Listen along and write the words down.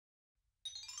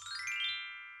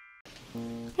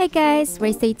Hey guys,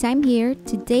 RaceToyTime here.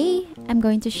 Today I'm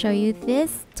going to show you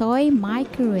this toy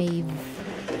microwave.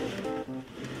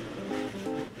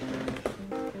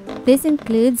 This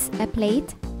includes a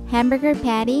plate, hamburger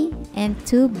patty, and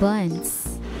 2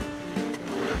 buns.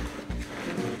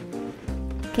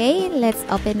 Okay, let's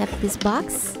open up this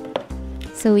box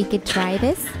so we could try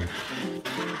this.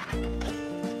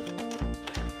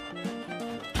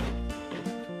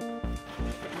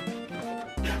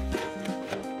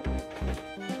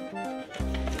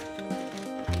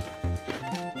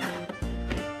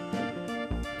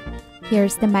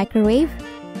 Here's the microwave.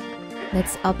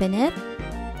 Let's open it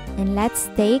and let's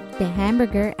take the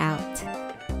hamburger out.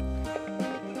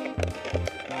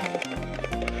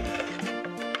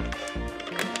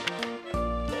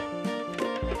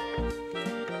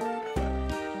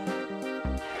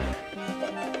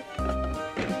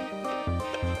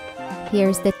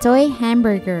 Here's the toy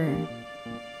hamburger.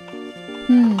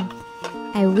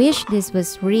 I wish this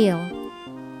was real.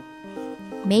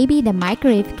 Maybe the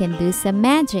microwave can do some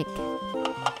magic.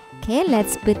 Okay,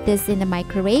 let's put this in the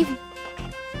microwave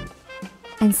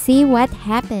and see what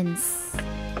happens.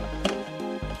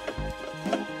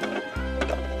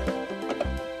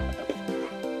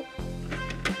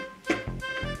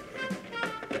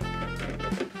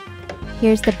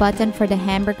 Here's the button for the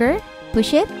hamburger.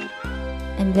 Push it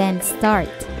and then start.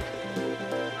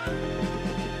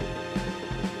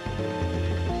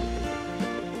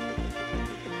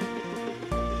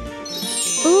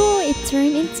 Ooh, it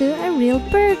turned into a real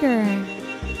burger.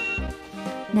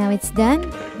 Now it's done.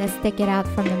 Let's take it out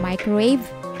from the microwave.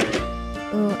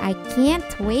 Ooh, I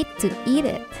can't wait to eat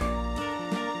it.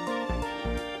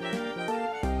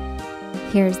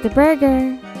 Here's the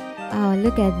burger. Oh,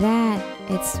 look at that.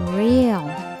 It's real.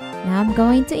 Now I'm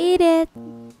going to eat it.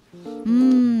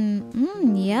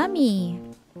 Yummy.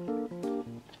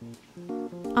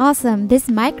 Awesome. This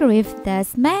microwave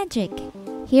does magic.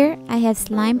 Here I have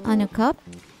slime on a cup.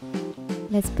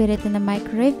 Let's put it in the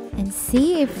microwave and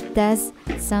see if it does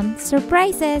some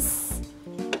surprises.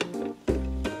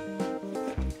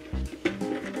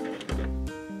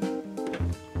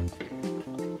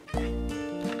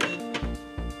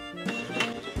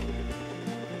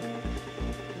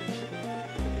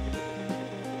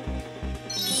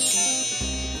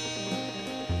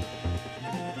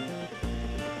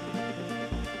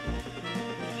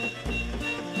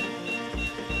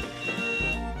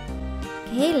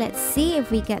 Okay, let's see if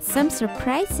we get some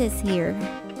surprises here.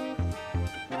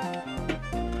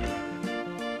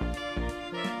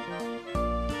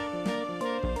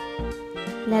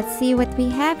 Let's see what we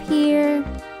have here.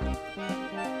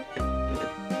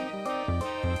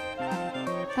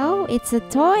 Oh, it's a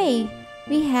toy.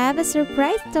 We have a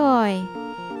surprise toy.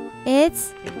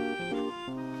 It's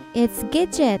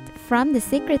Gidget from The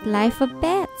Secret Life of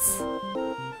Pets.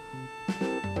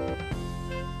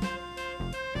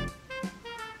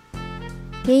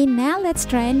 Okay, now let's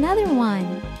try another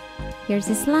one. Here's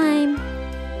the slime.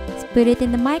 Let's put it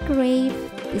in the microwave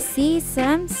to see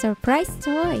some surprise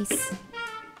toys.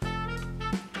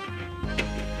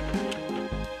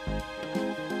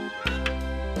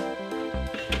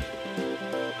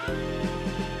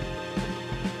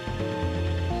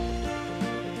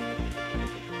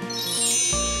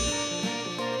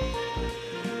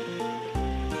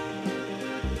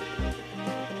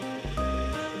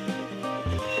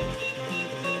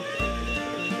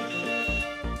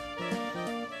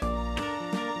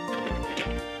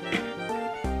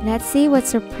 Let's see what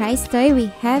surprise toy we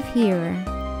have here.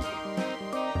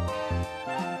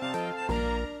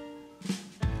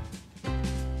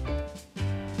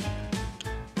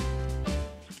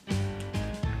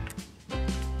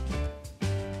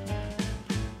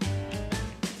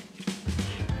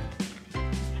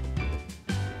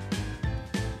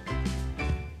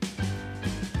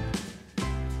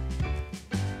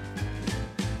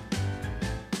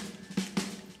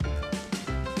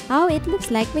 Oh, it looks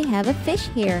like we have a fish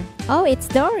here. Oh, it's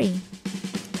Dory.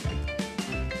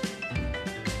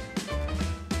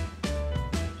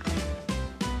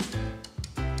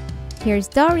 Here's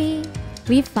Dory.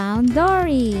 We found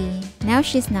Dory. Now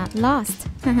she's not lost.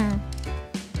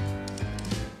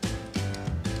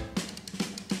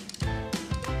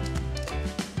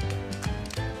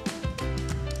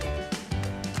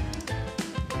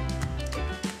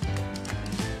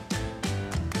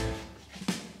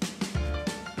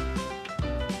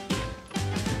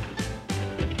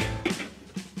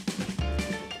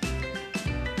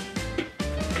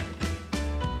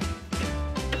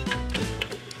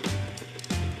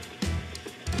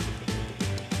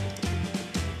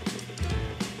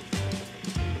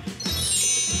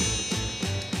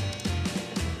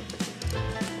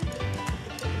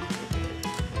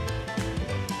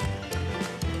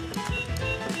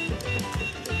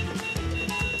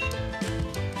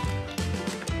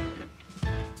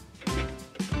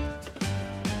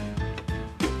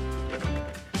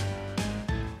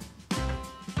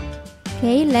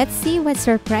 Okay, let's see what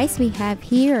surprise we have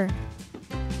here.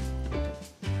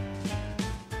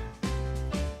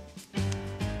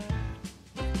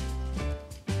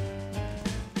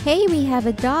 Hey, we have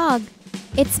a dog.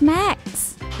 It's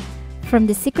Max from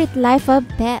The Secret Life of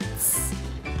Pets.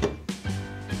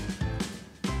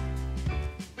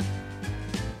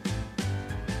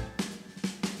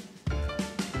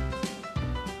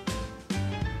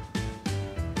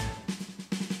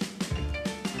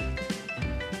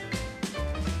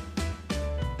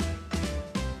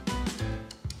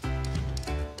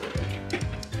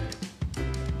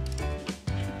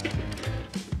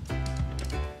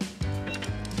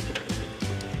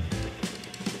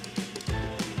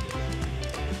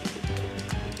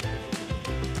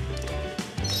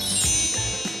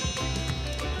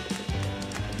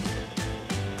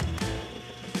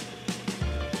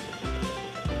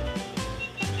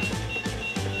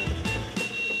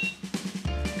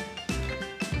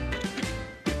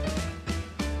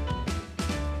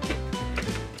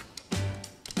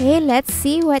 Okay, let's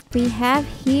see what we have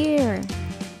here.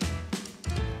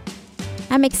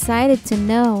 I'm excited to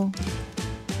know.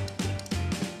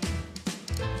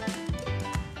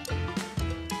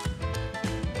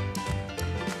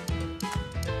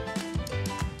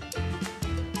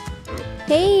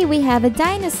 Hey, we have a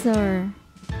dinosaur.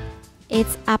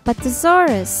 It's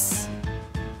Apatosaurus.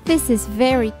 This is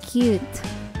very cute.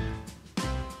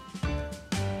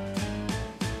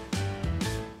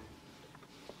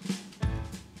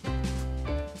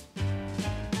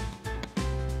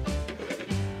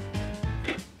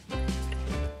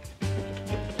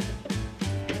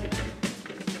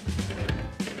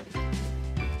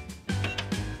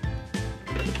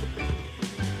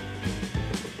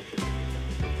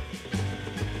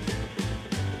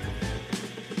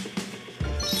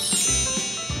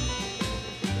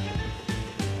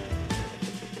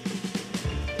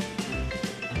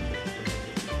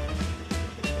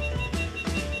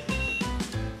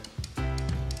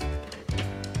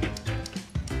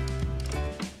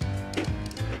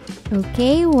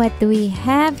 Okay, what do we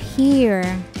have here?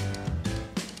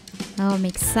 Oh, I'm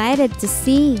excited to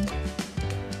see.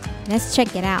 Let's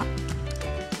check it out.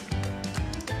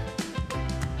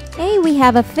 Hey, we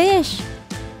have a fish.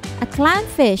 A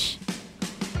clownfish.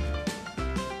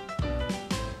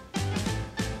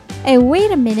 Hey,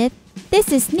 wait a minute. This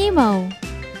is Nemo.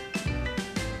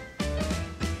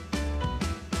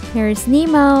 Here's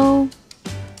Nemo.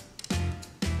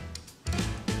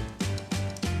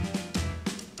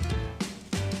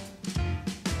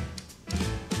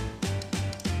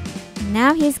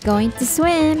 Now he's going to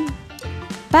swim.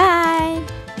 Bye!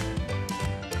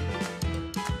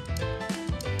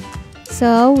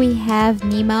 So we have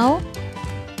Nemo,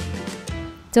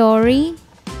 Dory,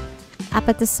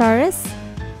 Apatosaurus,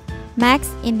 Max,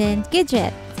 and then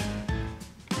Gidget.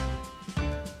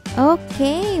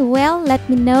 Okay, well, let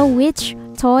me know which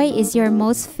toy is your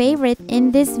most favorite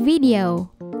in this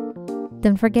video.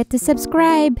 Don't forget to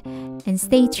subscribe and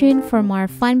stay tuned for more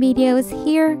fun videos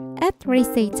here at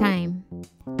RaceToyTime.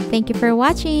 Thank you for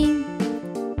watching!